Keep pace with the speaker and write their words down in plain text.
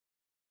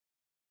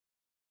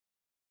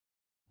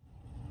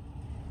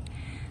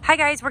Hi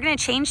guys, we're gonna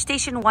change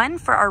station 1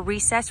 for our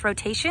recess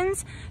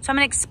rotations. So I'm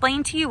gonna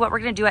explain to you what we're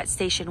gonna do at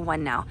station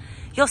 1 now.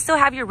 You'll still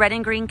have your red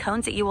and green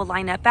cones that you will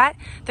line up at.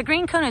 The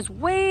green cone is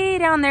way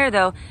down there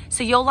though.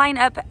 So you'll line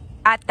up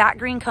at that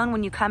green cone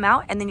when you come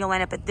out, and then you'll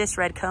line up at this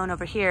red cone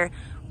over here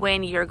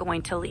when you're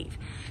going to leave.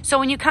 So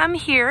when you come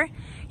here,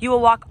 you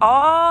will walk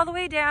all the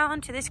way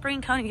down to this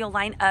green cone and you'll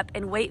line up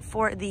and wait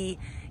for the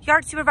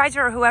yard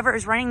supervisor or whoever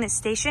is running this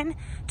station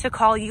to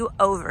call you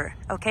over,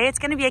 okay? It's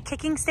gonna be a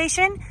kicking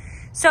station.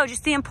 So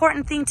just the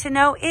important thing to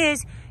know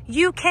is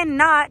you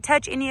cannot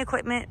touch any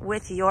equipment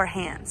with your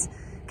hands.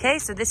 Okay,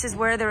 so this is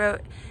where the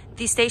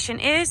station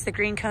is. The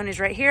green cone is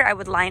right here. I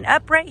would line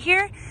up right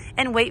here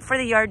and wait for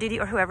the yard duty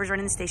or whoever's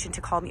running the station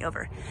to call me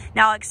over.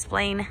 Now I'll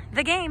explain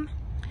the game.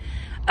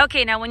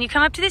 Okay, now when you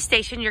come up to the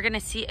station, you're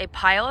gonna see a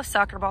pile of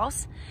soccer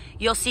balls.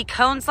 You'll see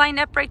cones lined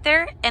up right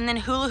there and then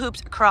hula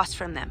hoops across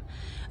from them.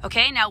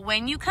 Okay, now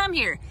when you come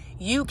here,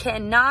 you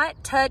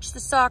cannot touch the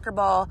soccer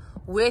ball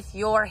with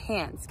your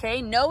hands,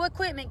 okay? No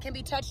equipment can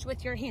be touched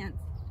with your hands.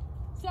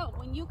 So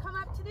when you come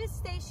up to this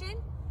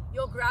station,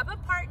 you'll grab a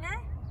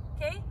partner,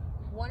 okay?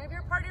 One of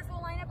your partners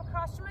will line up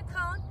across from a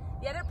cone.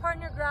 The other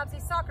partner grabs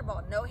a soccer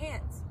ball, no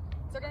hands.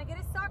 So we're gonna get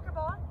a soccer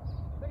ball.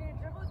 We're gonna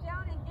dribble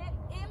down and get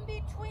in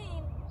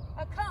between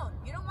a cone.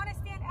 You don't wanna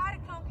stand at a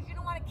cone because you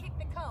don't wanna kick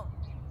the cone.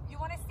 You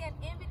wanna stand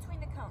in between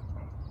the cone.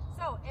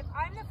 So if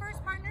I'm the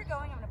first partner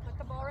going, I'm gonna put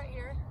the ball right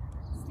here,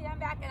 stand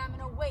back, and I'm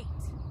gonna wait,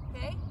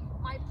 okay?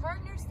 My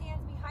partner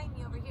stands behind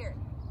me over here.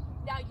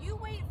 Now you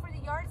wait for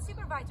the yard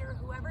supervisor or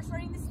whoever's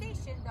running the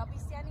station, they'll be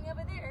standing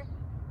over there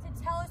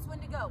to tell us when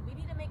to go. We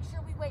need to make sure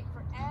we wait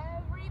for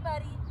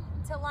everybody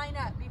to line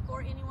up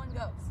before anyone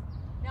goes.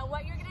 Now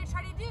what you're gonna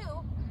try to do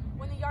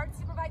when the yard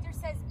supervisor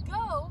says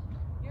go,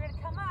 you're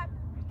gonna come up,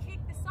 kick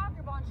the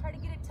soccer ball and try to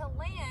get it to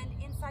land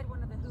inside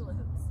one of the hula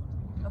hoops,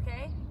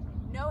 okay?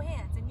 No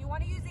hands, and you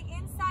wanna use the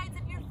insides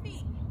of your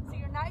feet so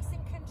you're nice and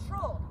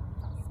controlled.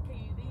 Okay,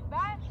 you lean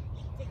back,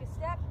 take a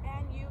step,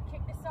 and you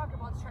kick the soccer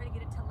ball to try to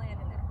get it to land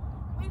in there.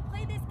 We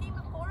played this game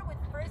before with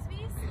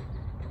frisbees.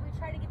 We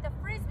try to get the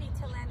frisbee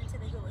to land into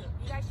the hula hoop.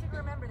 You guys should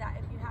remember that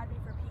if you had me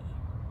for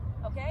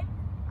PE, okay?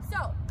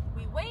 So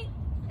we wait,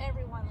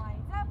 everyone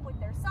lines up with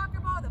their soccer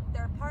ball,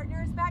 their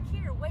partner is back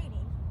here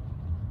waiting.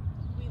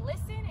 We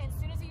listen, and as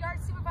soon as the yard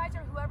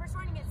supervisor, whoever's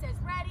running it, says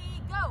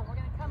ready, go, we're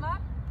gonna come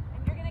up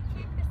and you're gonna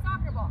kick the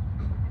soccer ball.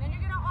 And then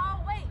you're gonna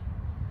all wait.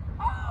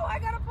 Oh, I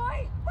got a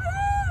point,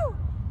 woohoo!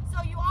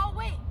 So you all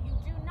wait. You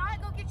do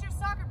not go get your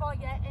soccer ball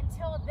yet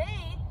until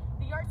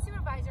the yard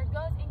supervisor,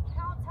 goes and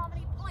counts how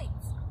many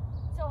points.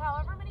 So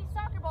however many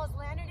soccer balls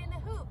landed in the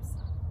hoops,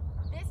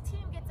 this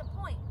team gets a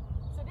point.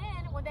 So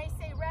then when they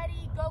say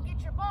ready, go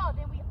get your ball,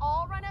 then we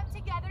all run up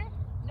together,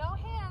 no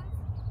hands.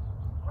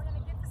 We're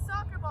gonna get the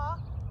soccer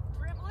ball,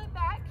 dribble it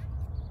back.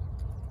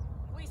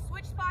 We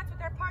switch spots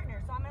with our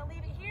partner. So I'm gonna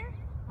leave it here.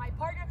 My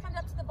partner comes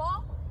up to the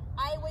ball,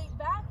 I wait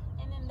back,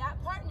 and then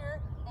that partner,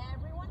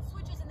 everyone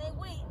switches and they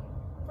wait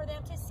for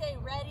them to say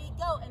ready,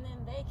 go, and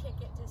then they kick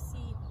it to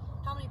see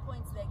how many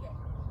points they get.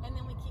 And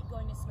then we keep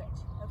going to switch,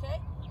 okay?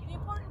 The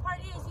important part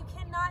is you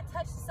cannot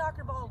touch the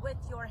soccer ball with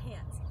your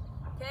hands,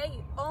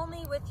 okay?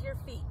 Only with your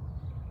feet,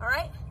 all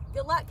right?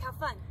 Good luck, have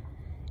fun.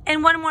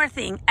 And one more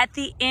thing, at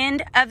the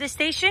end of the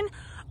station,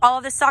 all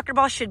of the soccer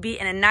balls should be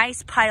in a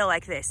nice pile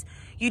like this.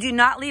 You do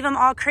not leave them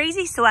all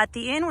crazy, so at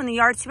the end, when the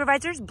yard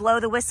supervisors blow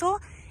the whistle,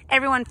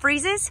 everyone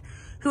freezes.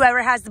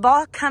 Whoever has the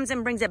ball comes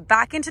and brings it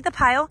back into the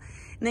pile,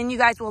 and then you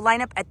guys will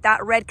line up at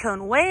that red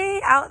cone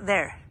way out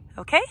there,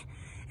 okay?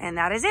 And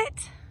that is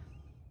it.